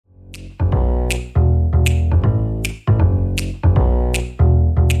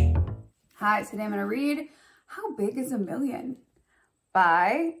Hi, today I'm going to read How Big is a Million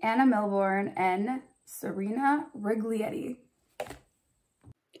by Anna Milbourne and Serena Riglietti.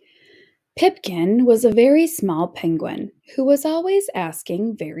 Pipkin was a very small penguin who was always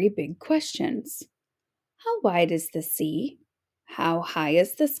asking very big questions. How wide is the sea? How high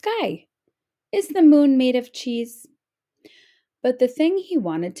is the sky? Is the moon made of cheese? But the thing he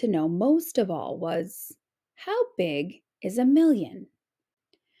wanted to know most of all was, how big is a million?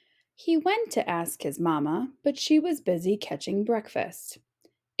 He went to ask his mama, but she was busy catching breakfast.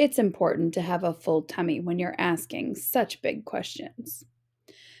 It's important to have a full tummy when you're asking such big questions.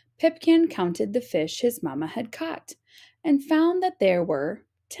 Pipkin counted the fish his mama had caught and found that there were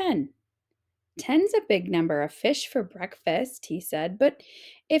 10. "Ten's a big number of fish for breakfast," he said, "but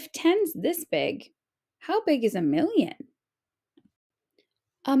if 10's this big, how big is a million?"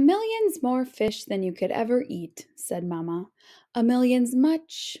 "A million's more fish than you could ever eat," said Mamma. "A million's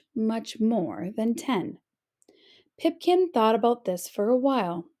much, much more than 10." Pipkin thought about this for a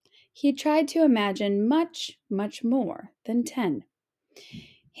while. He tried to imagine much, much more than 10.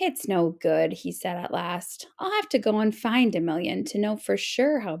 "It's no good," he said at last. "I'll have to go and find a million to know for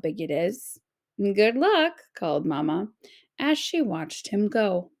sure how big it is." "Good luck," called Mamma, as she watched him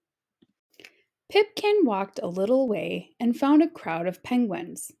go. Pipkin walked a little way and found a crowd of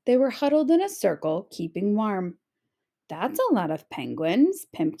penguins. They were huddled in a circle, keeping warm. "That's a lot of penguins,"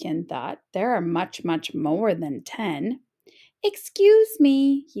 Pipkin thought. "There are much, much more than 10. "Excuse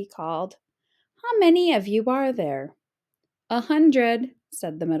me," he called. "How many of you are there?" "100,"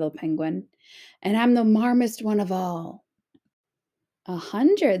 said the middle penguin, "and I'm the marmest one of all."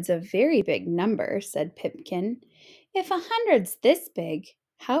 "100's a very big number," said Pipkin. "If 100's this big,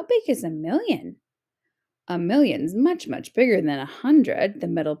 how big is a million?" "A million's much, much bigger than 100, the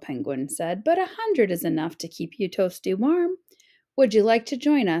middle penguin said, "but 100 is enough to keep you toasty warm. Would you like to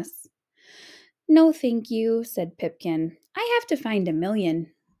join us?" "No, thank you," said Pipkin. "I have to find a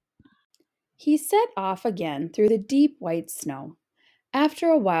million." He set off again through the deep white snow. After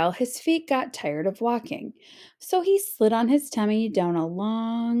a while, his feet got tired of walking, so he slid on his tummy down a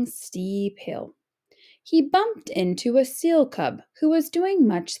long, steep hill. He bumped into a seal cub who was doing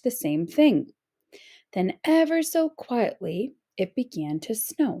much the same thing. Then, ever so quietly, it began to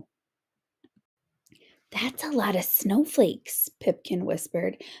snow. "That's a lot of snowflakes," Pipkin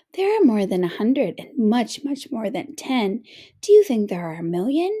whispered. "There are more than 100 and much, much more than 10. Do you think there are a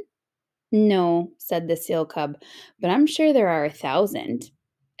million?" "No," said the seal cub, "but I'm sure there are 1,000.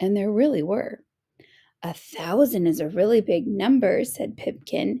 And there really were. 1,000 is a really big number," said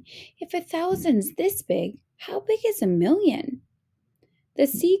Pipkin. "If 1,000's this big, how big is a million?" The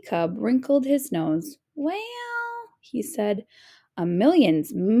sea cub wrinkled his nose. "Well," he said, "a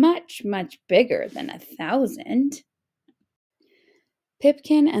million's much, much bigger than 1,000.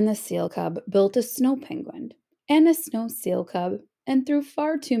 Pipkin and the seal cub built a snow penguin and a snow seal cub and threw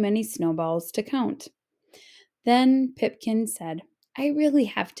far too many snowballs to count. Then Pipkin said, "I really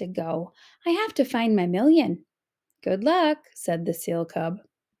have to go. I have to find my million." "Good luck," said the seal cub.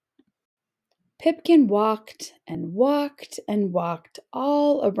 Pipkin walked and walked and walked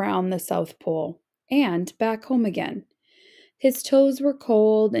all around the South Pole and back home again. His toes were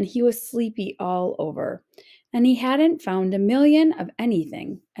cold and he was sleepy all over, and he hadn't found a million of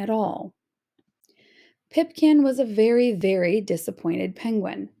anything at all. Pipkin was a very, very disappointed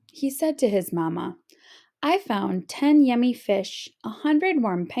penguin. He said to his mama, "I found 10 yummy fish, 100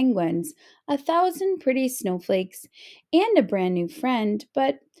 warm penguins, 1,000 pretty snowflakes, and a brand new friend,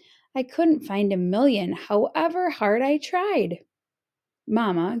 but I couldn't find a million however hard I tried."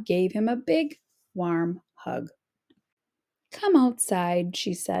 Mama gave him a big, warm hug. "Come outside,"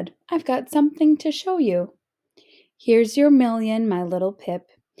 she said. "I've got something to show you. Here's your million, my little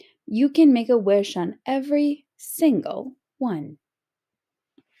Pip. You can make a wish on every single one."